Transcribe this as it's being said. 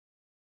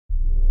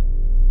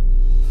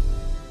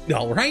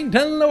Alright,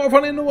 hello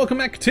everyone and welcome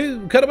back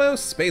to Kottabos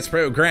Space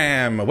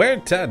Program, where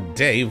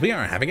today we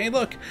are having a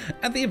look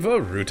at the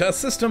Varuta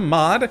System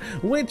mod,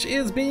 which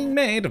is being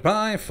made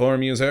by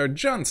forum user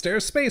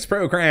Untitled Space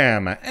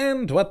Program.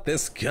 And what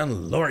this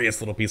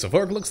glorious little piece of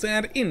work looks to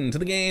add into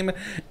the game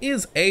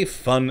is a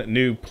fun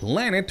new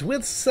planet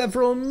with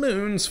several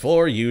moons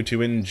for you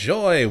to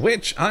enjoy,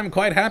 which I'm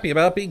quite happy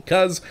about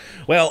because,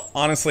 well,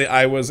 honestly,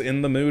 I was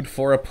in the mood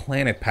for a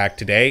planet pack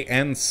today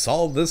and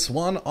saw this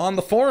one on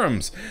the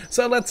forums.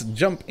 So let's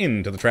jump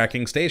into the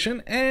tracking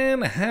station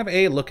and have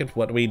a look at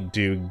what we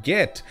do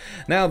get.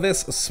 Now, this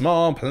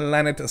small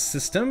planet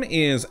system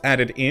is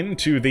added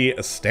into the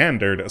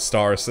standard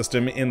star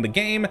system in the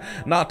game,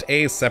 not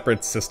a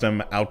separate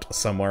system out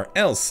somewhere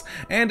else.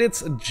 And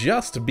it's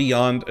just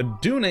beyond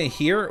Duna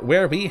here,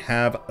 where we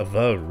have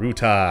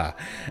Varuta.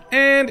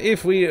 And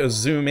if we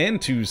zoom in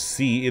to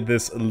see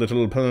this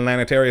little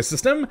planetary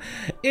system,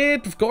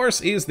 it of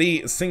course is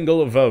the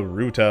single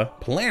Varuta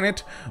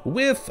planet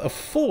with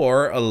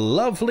 4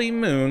 lovely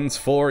moons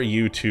for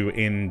you to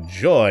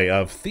enjoy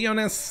of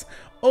Theonis,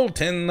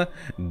 Ultin,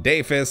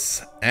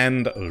 Daphis,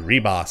 and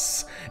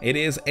Rebus. It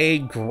is a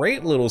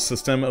great little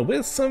system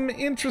with some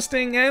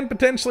interesting and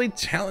potentially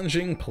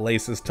challenging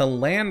places to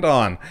land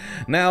on.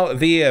 Now,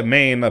 the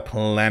main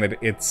planet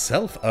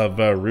itself of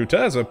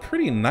Varuta is a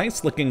pretty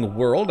nice looking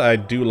world. I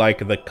do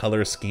like the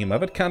color scheme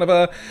of it, kind of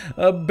a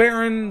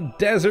barren,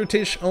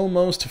 desertish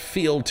almost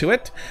feel to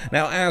it.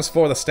 Now, as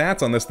for the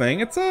stats on this thing,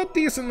 it's a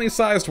decently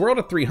sized world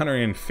at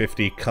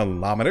 350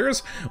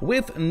 kilometers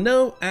with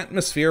no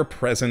atmosphere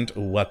present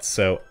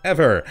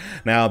whatsoever.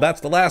 Now, that's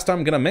the last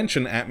I'm going to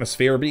mention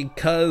atmosphere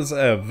because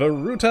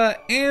Varuta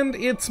and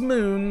its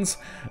moons,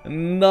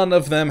 none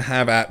of them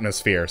have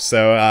atmosphere.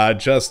 So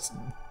just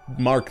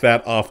mark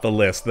that off the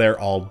list. They're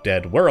all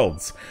dead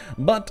worlds,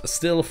 but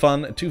still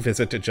fun to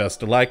visit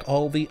just like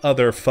all the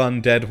other fun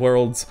dead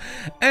worlds.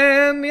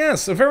 And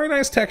yes, a very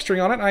nice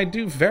texturing on it. I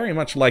do very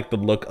much like the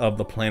look of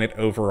the planet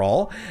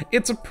overall.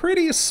 It's a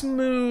pretty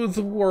smooth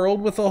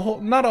world with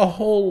not a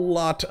whole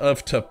lot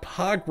of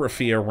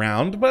topography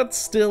around, but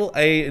still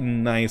a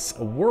nice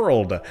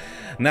world.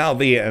 Now,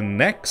 the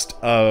next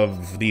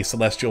of the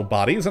celestial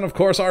bodies, and of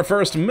course our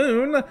first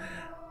moon,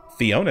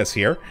 Theonis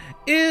here,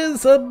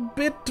 is a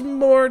bit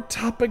more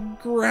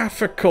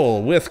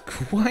topographical, with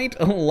quite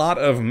a lot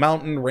of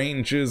mountain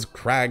ranges,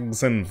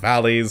 crags, and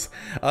valleys,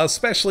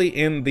 especially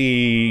in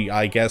the,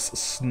 I guess,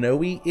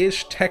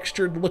 snowy-ish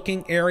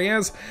textured-looking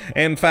areas.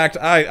 In fact,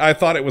 I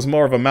thought it was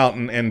more of a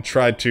mountain and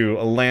tried to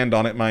land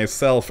on it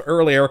myself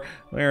earlier.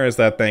 Where is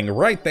that thing?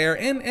 Right there,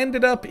 and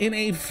ended up in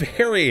a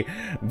very,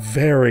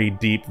 very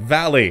deep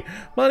valley.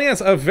 But yes,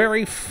 a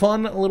very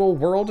fun little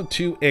world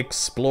to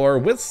explore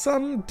with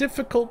some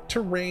difficult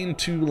terrain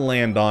to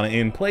land on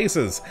in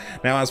places.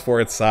 Now, as for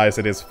its size,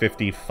 it is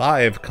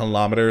 55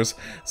 kilometers,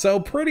 so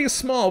pretty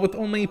small with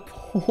only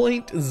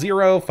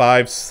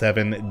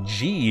 0.057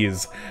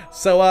 Gs.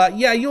 So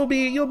yeah, you'll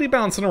be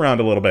bouncing around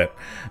a little bit.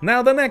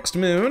 Now, the next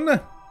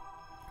moon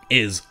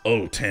is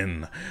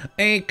Ultin,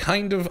 a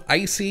kind of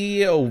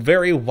icy,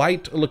 very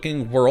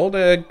white-looking world.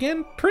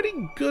 Again, pretty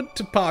good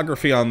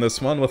topography on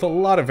this one, with a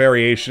lot of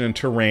variation in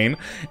terrain.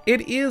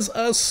 It is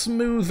a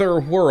smoother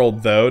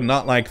world, though,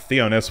 not like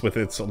Theonis with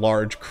its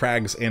large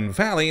crags and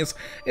valleys.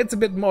 It's a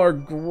bit more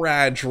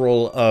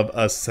gradual of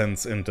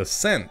ascents and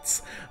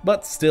descents,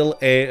 but still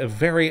a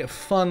very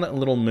fun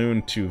little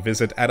moon to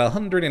visit at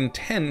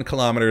 110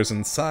 kilometers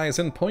in size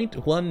and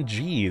 0.1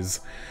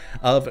 Gs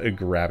of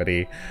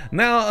gravity.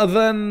 Now,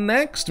 the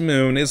next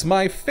moon is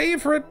my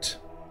favorite,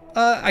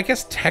 I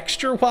guess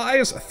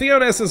texture-wise.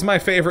 Theonis is my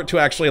favorite to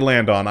actually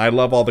land on. I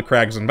love all the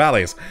crags and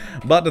valleys.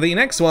 But the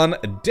next one,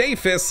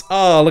 Daphis,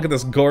 oh, look at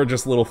this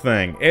gorgeous little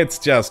thing. It's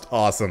just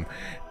awesome.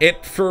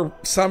 It, for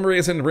some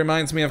reason,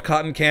 reminds me of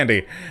cotton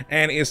candy,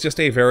 and it's just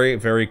a very,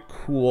 very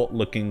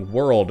cool-looking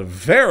world.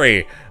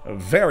 Very,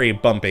 very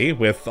bumpy,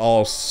 with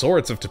all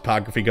sorts of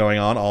topography going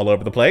on all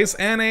over the place,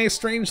 and a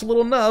strange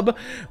little nub,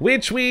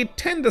 which we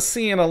tend to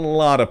see in a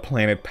lot of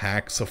planet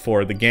packs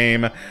for the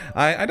game.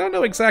 I don't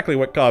know exactly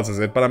what causes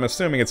it, but I'm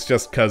assuming it's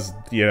just because,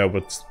 you know,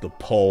 with the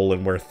pole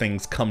and where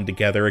things come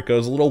together, it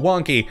goes a little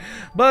wonky.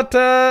 But,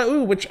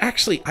 ooh, which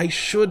actually I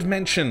should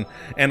mention,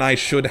 and I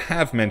should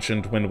have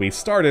mentioned when we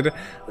started,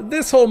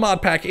 this whole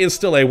mod pack is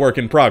still a work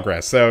in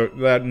progress, so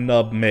that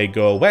nub may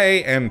go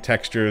away, and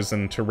textures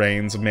and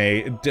terrains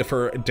may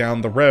differ down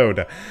the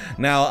road.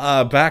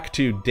 Now, back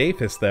to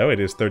Daphis, though.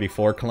 It is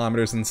 34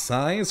 kilometers in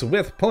size,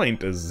 with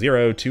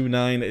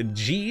 0.029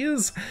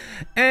 Gs,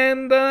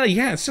 and,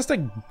 yeah, it's just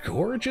a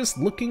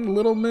gorgeous-looking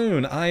little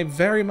moon. I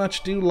very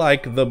much do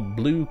like the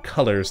blue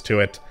colors to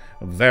it.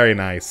 Very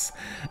nice.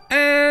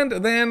 And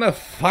then,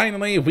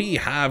 finally, we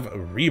have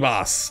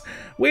Rebus,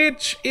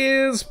 which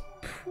is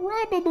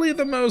probably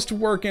the most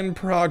work in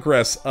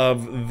progress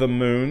of the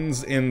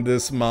moons in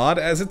this mod,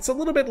 as it's a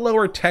little bit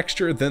lower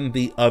texture than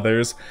the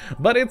others,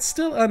 but it's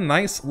still a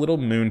nice little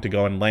moon to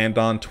go and land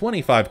on,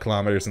 25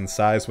 kilometers in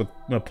size with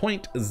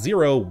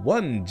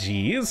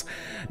 0.01 Gs.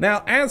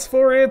 Now, as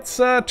for its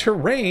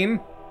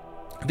terrain,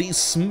 the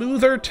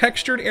smoother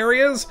textured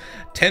areas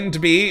tend to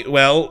be,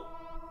 well,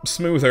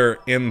 smoother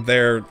in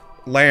their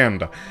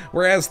land,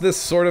 whereas this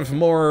sort of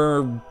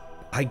more,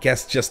 I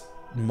guess, just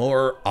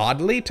more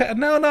oddly,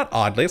 no, not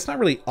oddly, it's not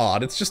really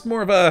odd, it's just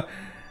more of a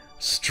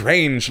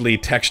strangely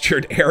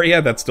textured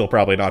area. That's still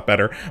probably not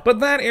better,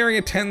 but that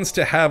area tends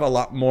to have a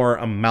lot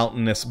more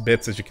mountainous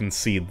bits, as you can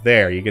see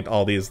there. You get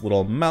all these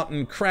little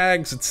mountain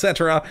crags,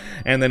 etc.,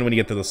 and then when you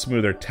get to the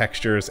smoother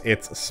textures,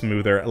 it's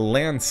smoother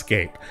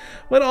landscape.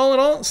 But all in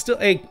all, still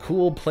a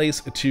cool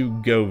place to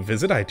go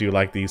visit. I do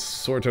like the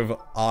sort of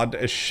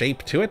odd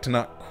shape to it,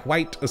 not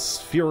quite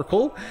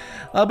spherical,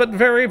 but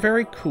very,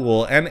 very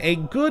cool, and a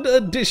good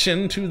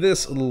addition to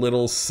this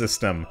little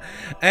system.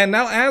 And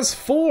now, as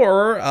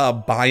for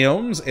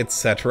biomes,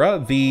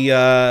 etc., the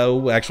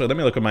actually, let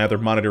me look at my other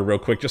monitor real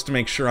quick just to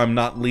make sure I'm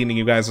not leading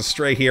you guys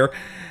astray here.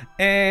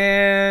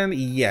 And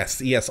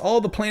yes,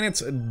 all the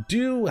planets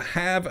do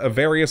have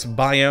various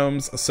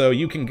biomes, so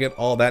you can get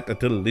all that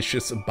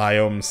delicious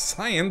biome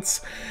science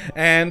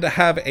and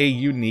have a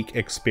unique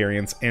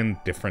experience in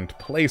different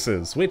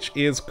places, which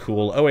is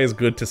cool. Always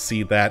good to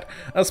see that,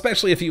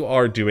 especially if you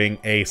are doing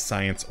a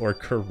science or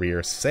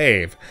career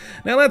save.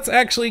 Now let's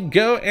actually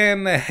go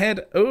and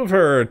head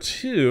over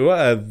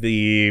to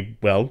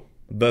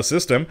the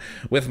system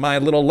with my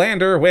little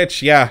lander,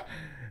 which,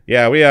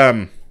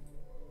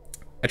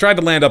 I tried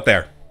to land up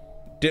there.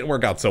 Didn't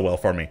work out so well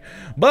for me.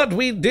 But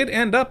we did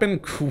end up in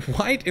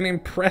quite an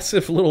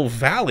impressive little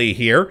valley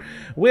here,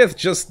 with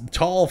just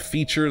tall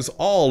features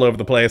all over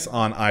the place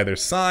on either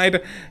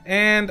side.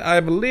 And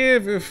I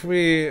believe if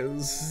we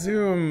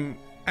zoom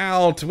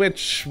out,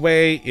 which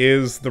way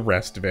is the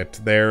rest of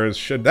it? There it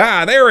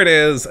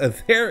is!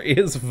 There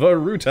is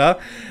Varuta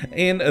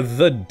in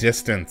the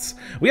distance.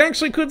 We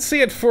actually could see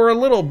it for a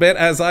little bit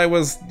as I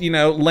was,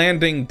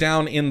 landing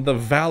down in the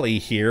valley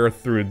here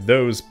through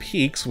those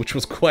peaks, which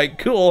was quite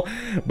cool,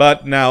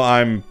 but now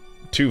I'm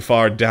too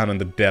far down in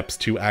the depths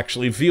to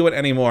actually view it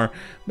anymore,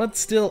 but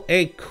still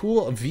a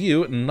cool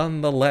view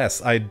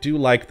nonetheless. I do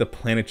like the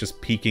planet just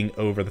peeking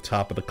over the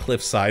top of the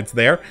cliff sides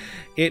there.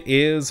 It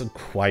is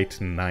quite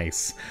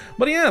nice.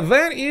 But yeah,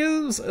 that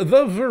is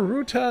the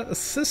Varuta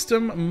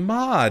System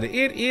mod.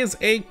 It is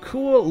a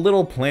cool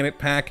little planet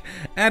pack,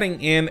 adding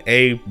in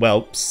a,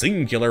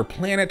 singular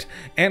planet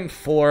and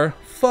 4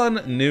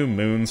 fun new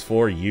moons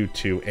for you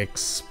to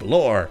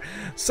explore.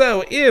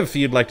 So if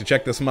you'd like to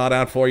check this mod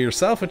out for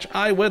yourself, which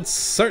I would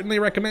certainly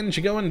recommend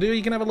you go and do,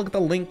 you can have a look at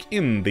the link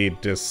in the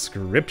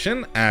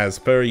description as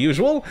per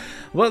usual.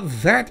 Well,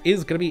 that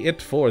is going to be it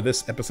for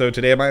this episode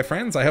today, my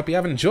friends. I hope you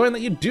have enjoyed and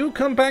that you do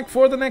come back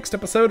for the next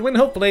episode when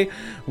hopefully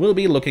we'll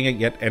be looking at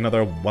yet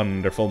another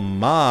wonderful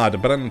mod.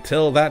 But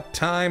until that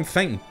time,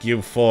 thank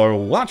you for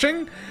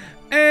watching,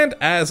 and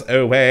as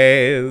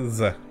always,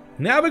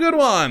 have a good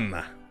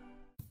one!